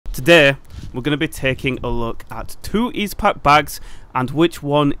Today we're going to be taking a look at two Eastpak bags and which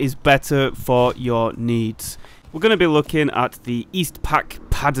one is better for your needs. We're going to be looking at the Eastpak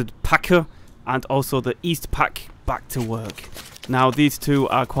Padded Pak'r and also the Eastpak Back to Work. Now these two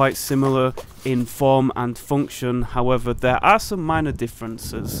are quite similar in form and function, however there are some minor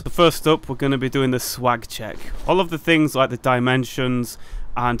differences. So first up, we're going to be doing the swag check. All of the things like the dimensions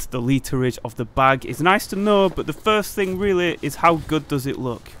and the literage of the bag is nice to know, but the first thing really is how good does it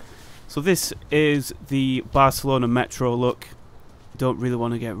look. So this is the Barcelona Metro look. You don't really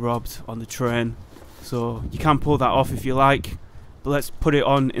want to get robbed on the train, so you can pull that off if you like, but let's put it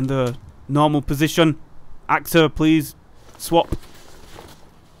on in the normal position. Actor, please swap.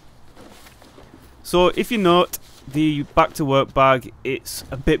 So if you note, the Back to Work bag, it's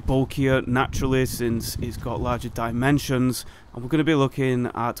a bit bulkier naturally since it's got larger dimensions, and we're going to be looking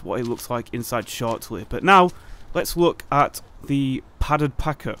at what it looks like inside shortly. But now let's look at the Padded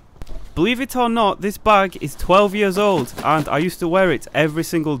Pak'r. Believe it or not, this bag is 12 years old and I used to wear it every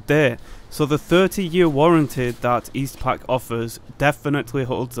single day. So the 30-year warranty that Eastpak offers definitely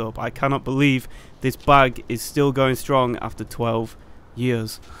holds up. I cannot believe this bag is still going strong after 12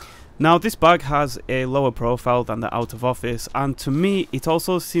 years. Now this bag has a lower profile than the out of office, and to me it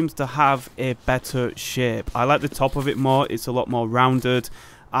also seems to have a better shape. I like the top of it more, it's a lot more rounded,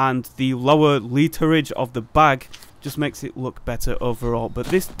 and the lower literage of the bag just makes it look better overall. But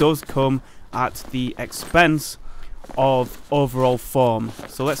this does come at the expense of overall form.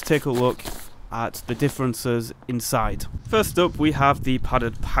 So let's take a look at the differences inside. First up, we have the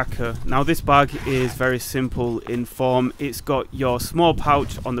Padded Pak'r. Now this bag is very simple in form. It's got your small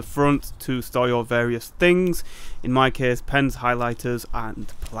pouch on the front to store your various things, in my case pens, highlighters and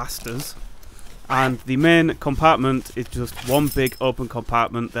plasters. And the main compartment is just one big open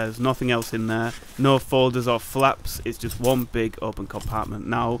compartment. There's nothing else in there, no folders or flaps, it's just one big open compartment.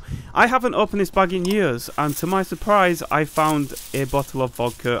 Now I haven't opened this bag in years, and to my surprise I found a bottle of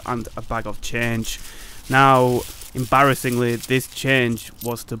vodka and a bag of change. Now embarrassingly, this change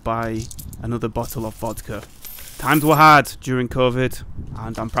was to buy another bottle of vodka. Times were hard during COVID,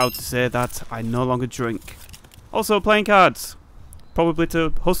 and I'm proud to say that I no longer drink. Also playing cards, probably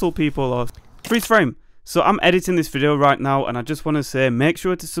to hustle people or freeze frame. So I'm editing this video right now, and I just want to say make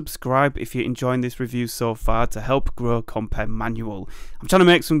sure to subscribe if you're enjoying this review so far to help grow Compare Manual. I'm trying to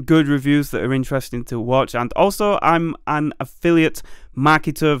make some good reviews that are interesting to watch, and also I'm an affiliate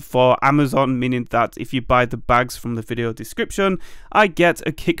marketer for Amazon, meaning that if you buy the bags from the video description, I get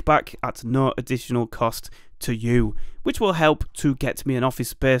a kickback at no additional cost to you, which will help to get me an office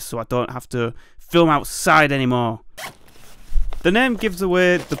space so I don't have to film outside anymore. The name gives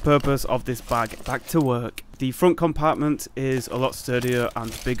away the purpose of this bag, Back to Work. The front compartment is a lot sturdier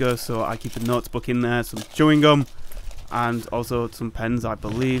and bigger, so I keep a notebook in there, some chewing gum, and also some pens, I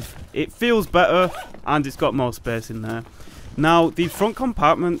believe. It feels better, and it's got more space in there. Now, the front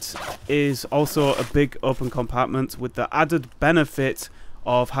compartment is also a big open compartment with the added benefit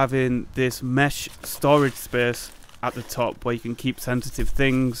of having this mesh storage space at the top where you can keep sensitive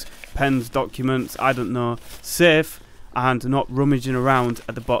things, pens, documents, I don't know, safe, and not rummaging around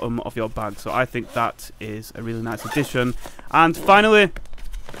at the bottom of your bag. So I think that is a really nice addition. And finally,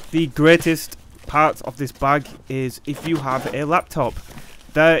 the greatest part of this bag is if you have a laptop.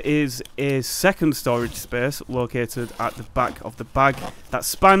 There is a second storage space located at the back of the bag that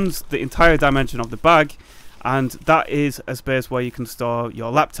spans the entire dimension of the bag, and that is a space where you can store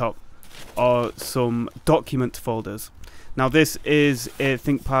your laptop or some document folders. Now this is a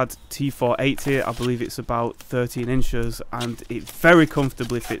ThinkPad T480, I believe it's about 13 inches, and it very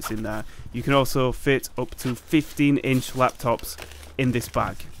comfortably fits in there. You can also fit up to 15-inch laptops in this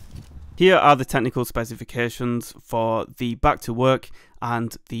bag. Here are the technical specifications for the Back to Work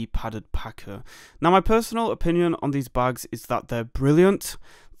and the Padded Pak'r. Now my personal opinion on these bags is that they're brilliant.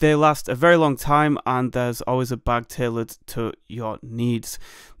 They last a very long time, and there's always a bag tailored to your needs.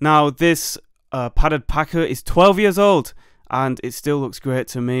 Now this Padded Pak'r is 12 years old and it still looks great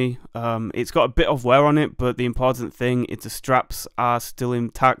to me. It's got a bit of wear on it, but the important thing is the straps are still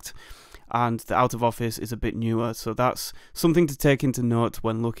intact and the out of office is a bit newer, so that's something to take into note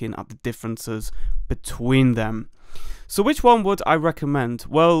when looking at the differences between them. So which one would I recommend?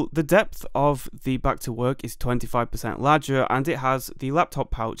 Well, the depth of the Back to Work is 25% larger, and it has the laptop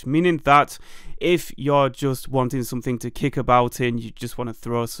pouch, meaning that if you're just wanting something to kick about in, you just want to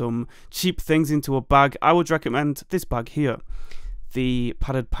throw some cheap things into a bag, I would recommend this bag here, the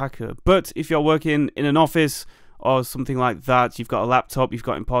Padded Pak'r. But if you're working in an office or something like that, you've got a laptop, you've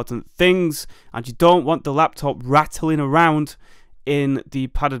got important things, and you don't want the laptop rattling around in the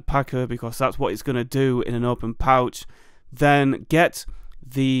Padded Pak'r because that's what it's going to do in an open pouch, then get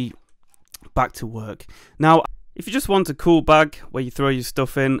the Back to Work. Now, if you just want a cool bag where you throw your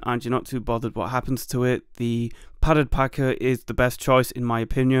stuff in and you're not too bothered what happens to it, the Padded Pak'r is the best choice in my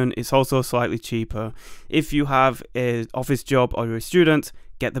opinion. It's also slightly cheaper. If you have an office job or you're a student,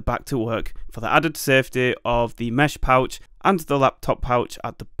 get the Back to Work for the added safety of the mesh pouch and the laptop pouch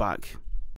at the back.